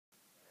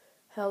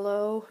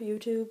Hello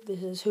YouTube,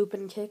 this is Hoop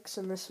and Kicks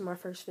and this is my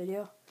first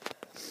video.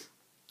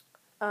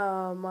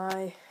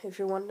 If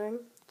you're wondering,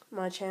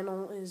 my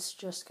channel is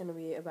just going to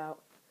be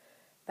about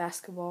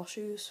basketball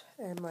shoes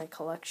and my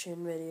collection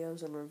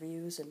videos and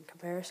reviews and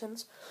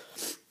comparisons.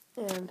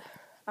 And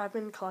I've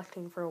been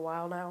collecting for a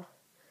while now.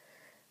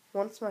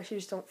 Once my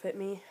shoes don't fit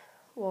me,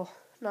 well,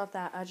 not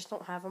that, I just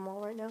don't have them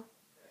all right now.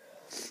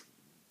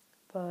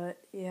 But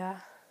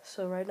yeah,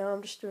 so right now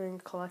I'm just doing a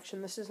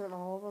collection. This isn't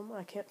all of them,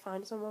 I can't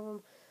find some of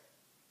them.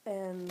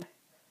 And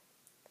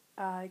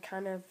I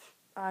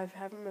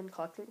haven't been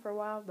collecting for a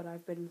while, but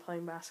I've been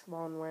playing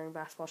basketball and wearing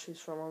basketball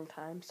shoes for a long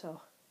time, so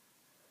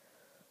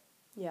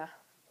yeah.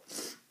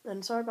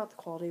 And sorry about the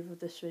quality of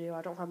this video.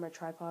 I don't have my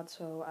tripod,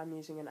 so I'm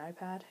using an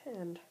iPad,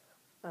 and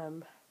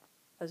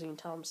as you can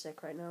tell, I'm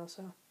sick right now,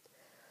 so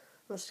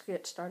let's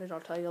get started. I'll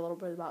tell you a little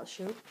bit about the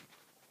shoe.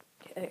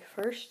 Okay,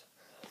 first,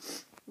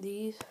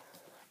 these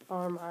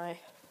are my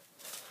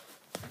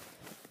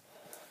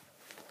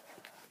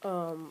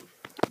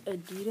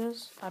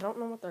Adidas. I don't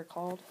know what they're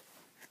called.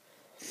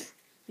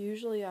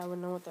 Usually I would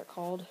know what they're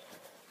called.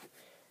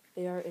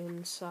 They are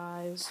in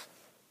size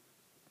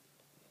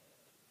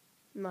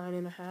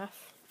 9.5.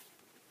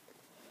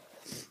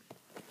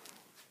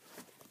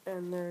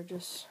 And they're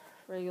just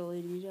regular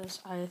Adidas.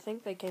 I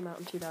think they came out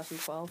in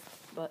 2012,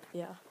 but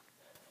yeah.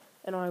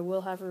 And I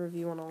will have a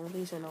review on all of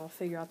these, and I'll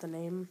figure out the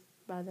name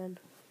by then.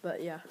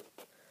 But yeah,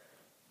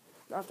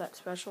 not that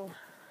special.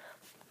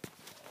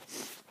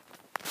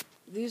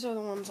 These are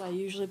the ones I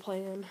usually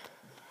play in.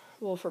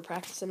 Well, for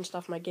practice and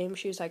stuff, my game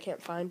shoes I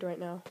can't find right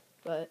now,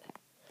 but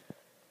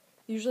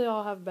usually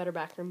I'll have a better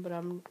background,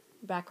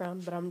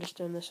 but I'm just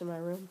doing this in my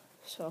room.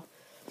 So,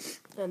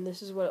 and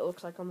this is what it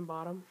looks like on the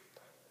bottom.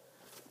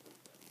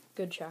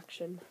 Good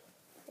traction.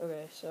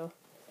 Okay, so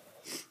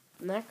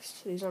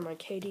next, these are my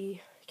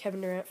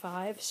Kevin Durant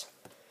 5s.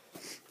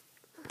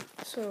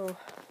 So,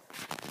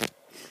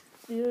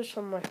 these are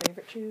some of my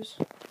favorite shoes.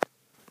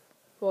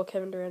 Well,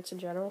 Kevin Durant's in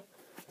general.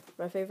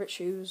 My favorite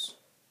shoes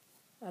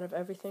out of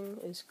everything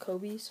is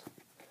Kobe's.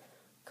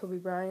 Kobe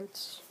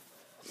Bryant's.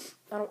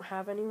 I don't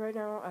have any right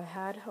now. I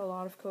had a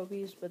lot of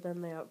Kobe's, but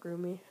then they outgrew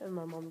me, and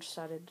my mom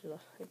decided to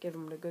give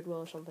them to Goodwill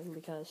or something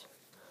because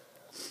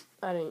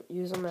I didn't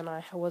use them and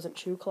I wasn't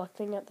shoe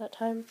collecting at that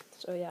time.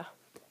 So yeah.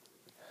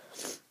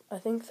 I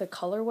think the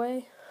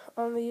colorway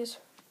on these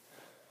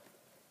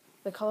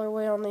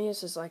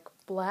is like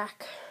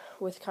black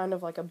with kind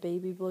of like a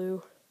baby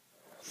blue,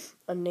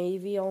 a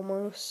navy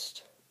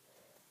almost,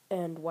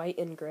 and white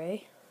and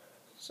gray.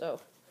 So,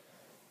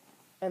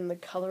 and the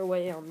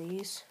colorway on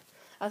these,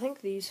 I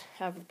think these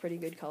have a pretty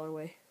good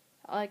colorway.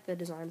 I like the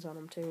designs on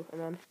them too.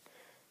 And then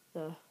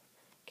the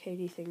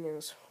KD thing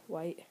is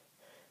white.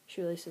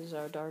 Shoelaces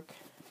are dark,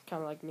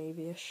 kind of like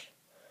navy-ish.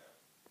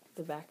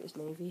 The back is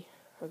navy.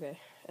 Okay,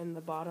 and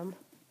the bottom,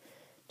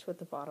 it's what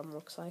the bottom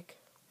looks like.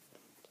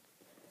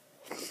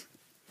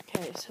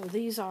 Okay, so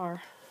these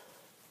are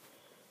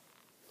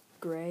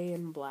gray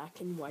and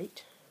black and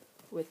white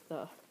with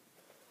the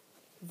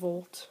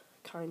Volt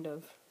kind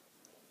of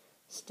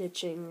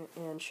stitching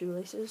and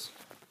shoelaces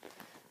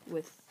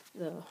with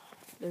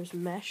there's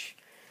mesh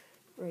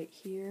right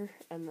here,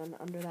 and then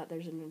under that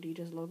there's an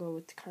Adidas logo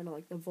with kind of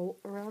like the Volt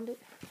around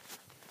it.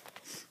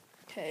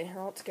 Okay,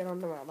 now let's get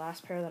on to my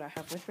last pair that I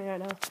have with me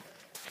right now.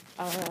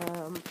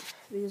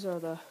 These are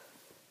the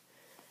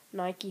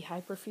Nike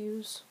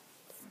Hyperfuse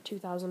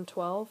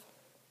 2012.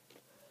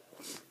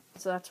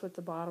 So that's what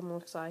the bottom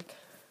looks like.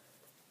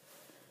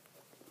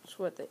 That's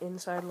what the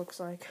inside looks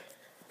like.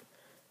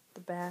 The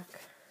back,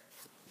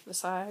 the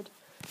side.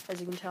 As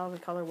you can tell, the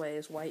colorway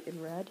is white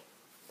and red.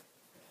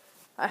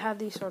 I had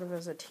these sort of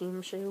as a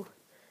team shoe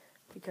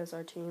because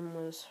our team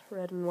was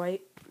red and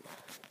white.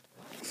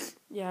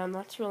 Yeah, and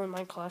that's really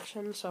my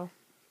collection, so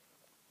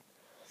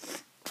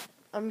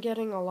I'm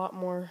getting a lot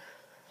more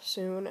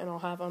soon, and I'll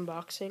have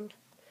unboxing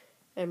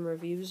and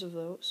reviews of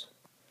those.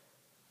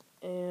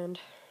 And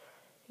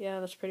yeah,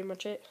 that's pretty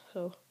much it,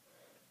 so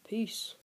peace.